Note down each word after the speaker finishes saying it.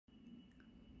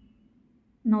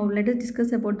Now let us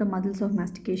discuss about the muscles of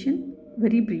mastication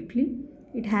very briefly.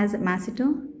 It has masseter,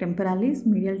 temporalis,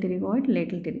 medial pterygoid,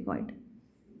 lateral pterygoid.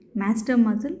 Masseter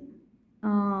muscle,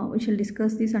 we shall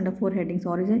discuss this under 4 headings: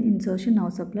 origin, insertion,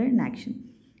 nerve supply, and action.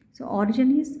 So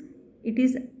origin is, it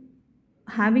is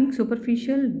having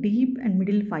superficial, deep and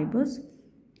middle fibers.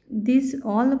 These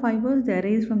all the fibers, they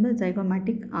arise from the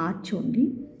zygomatic arch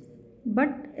only, but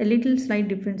a little slight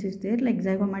difference is there, like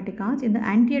zygomatic arch in the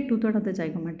anterior 2/3 of the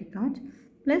zygomatic arch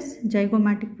plus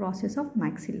zygomatic process of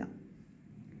maxilla.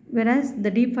 Whereas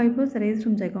the deep fibers arise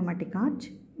from zygomatic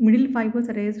arch, middle fibers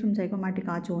arise from zygomatic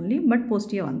arch only, but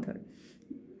posterior 1/3.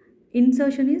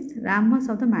 Insertion is ramus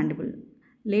of the mandible,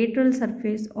 lateral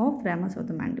surface of ramus of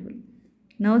the mandible.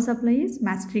 Nerve supply is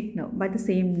masseteric nerve, by the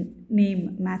same name,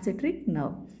 masseteric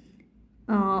nerve.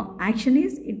 Action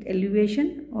is elevation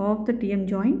of the TM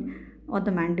joint or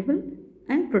the mandible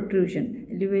and protrusion,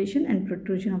 elevation and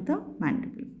protrusion of the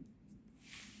mandible.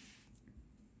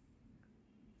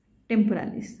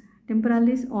 Temporalis.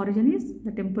 Temporalis origin is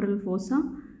the temporal fossa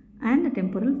and the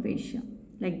temporal fascia,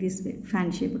 like this way,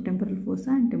 fan shape, temporal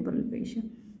fossa and temporal fascia,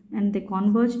 and they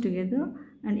converge together,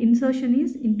 and insertion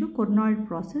is into coronoid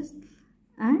process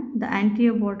and the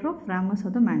anterior border of ramus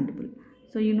of the mandible.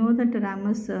 So you know that the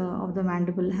ramus of the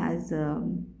mandible has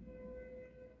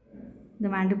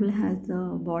the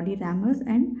body ramus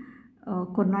and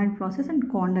coronoid process and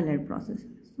condylar process.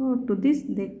 So to this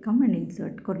they come and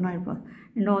insert coronoid process,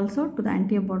 and also to the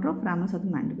anterior border of ramus of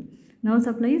the mandible. Nerve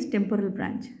supply is temporal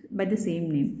branch, by the same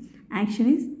name. Action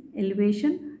is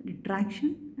elevation, retraction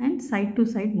and side to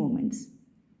side movements.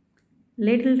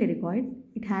 Lateral pterygoid,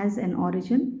 it has an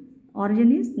origin.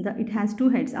 Origin is it has two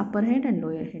heads, upper head and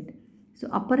lower head. So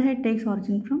upper head takes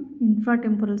origin from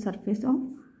infratemporal surface of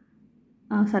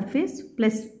surface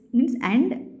plus means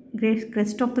and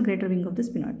crest of the greater wing of the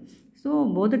sphenoid. So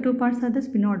both the two parts are the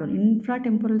sphenoid,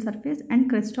 infratemporal surface and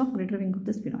crest of greater wing of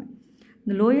the sphenoid.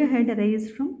 The lower head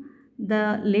arises from the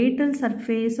lateral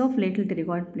surface of lateral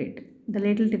pterygoid plate. The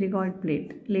lateral pterygoid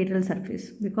plate, lateral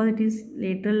surface, because it is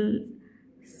lateral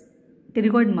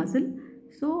pterygoid muscle,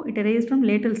 so it arises from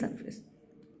lateral surface.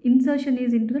 Insertion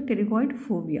is into the pterygoid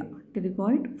fovea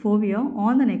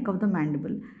on the neck of the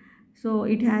mandible. So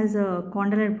it has a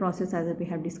condylar process, as we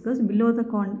have discussed. Below the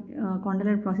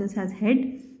condylar process has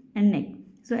head and neck.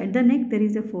 So at the neck there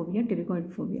is a fovea,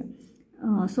 pterygoid fovea.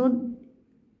 So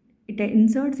it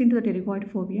inserts into the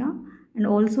pterygoid fovea and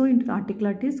also into the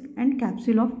articular disc and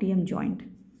capsule of TM joint.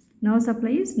 Nerve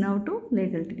supply is nerve to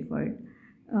lateral pterygoid.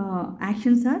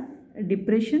 Actions are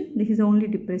depression. This is only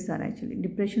depressor actually.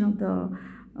 Depression of the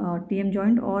TM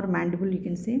joint or mandible, you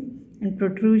can say, and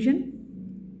protrusion.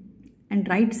 And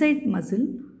right side muscle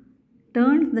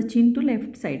turns the chin to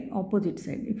left side, opposite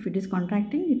side. If it is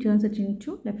contracting, it turns the chin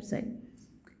to left side.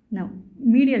 Now,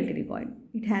 medial pterygoid.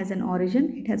 It has an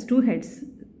origin. It has two heads,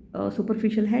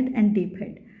 superficial head and deep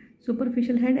head.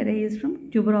 Superficial head arises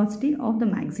from tuberosity of the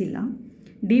maxilla.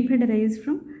 Deep head arises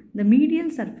from the medial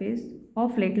surface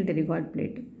of lateral pterygoid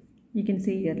plate. You can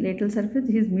see here, lateral surface,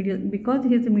 this is medial, because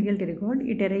this is the medial pterygoid,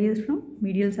 it arises from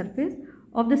medial surface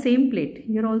of the same plate.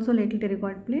 Here also lateral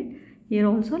pterygoid plate, here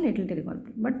also lateral pterygoid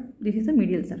plate, but this is the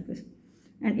medial surface.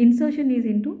 And insertion is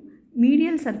into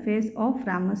medial surface of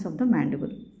ramus of the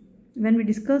mandible. When we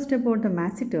discussed about the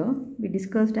masseter, we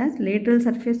discussed as lateral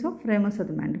surface of ramus of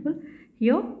the mandible.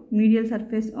 Here, medial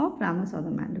surface of ramus of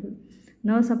the mandible.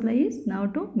 Nerve supply is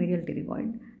nerve to medial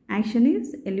pterygoid. Action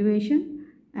is elevation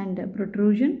and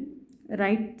protrusion.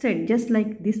 Right side, just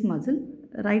like this muscle,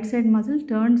 right side muscle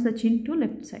turns the chin to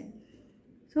left side.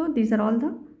 So these are all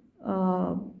the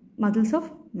muscles of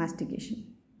mastication.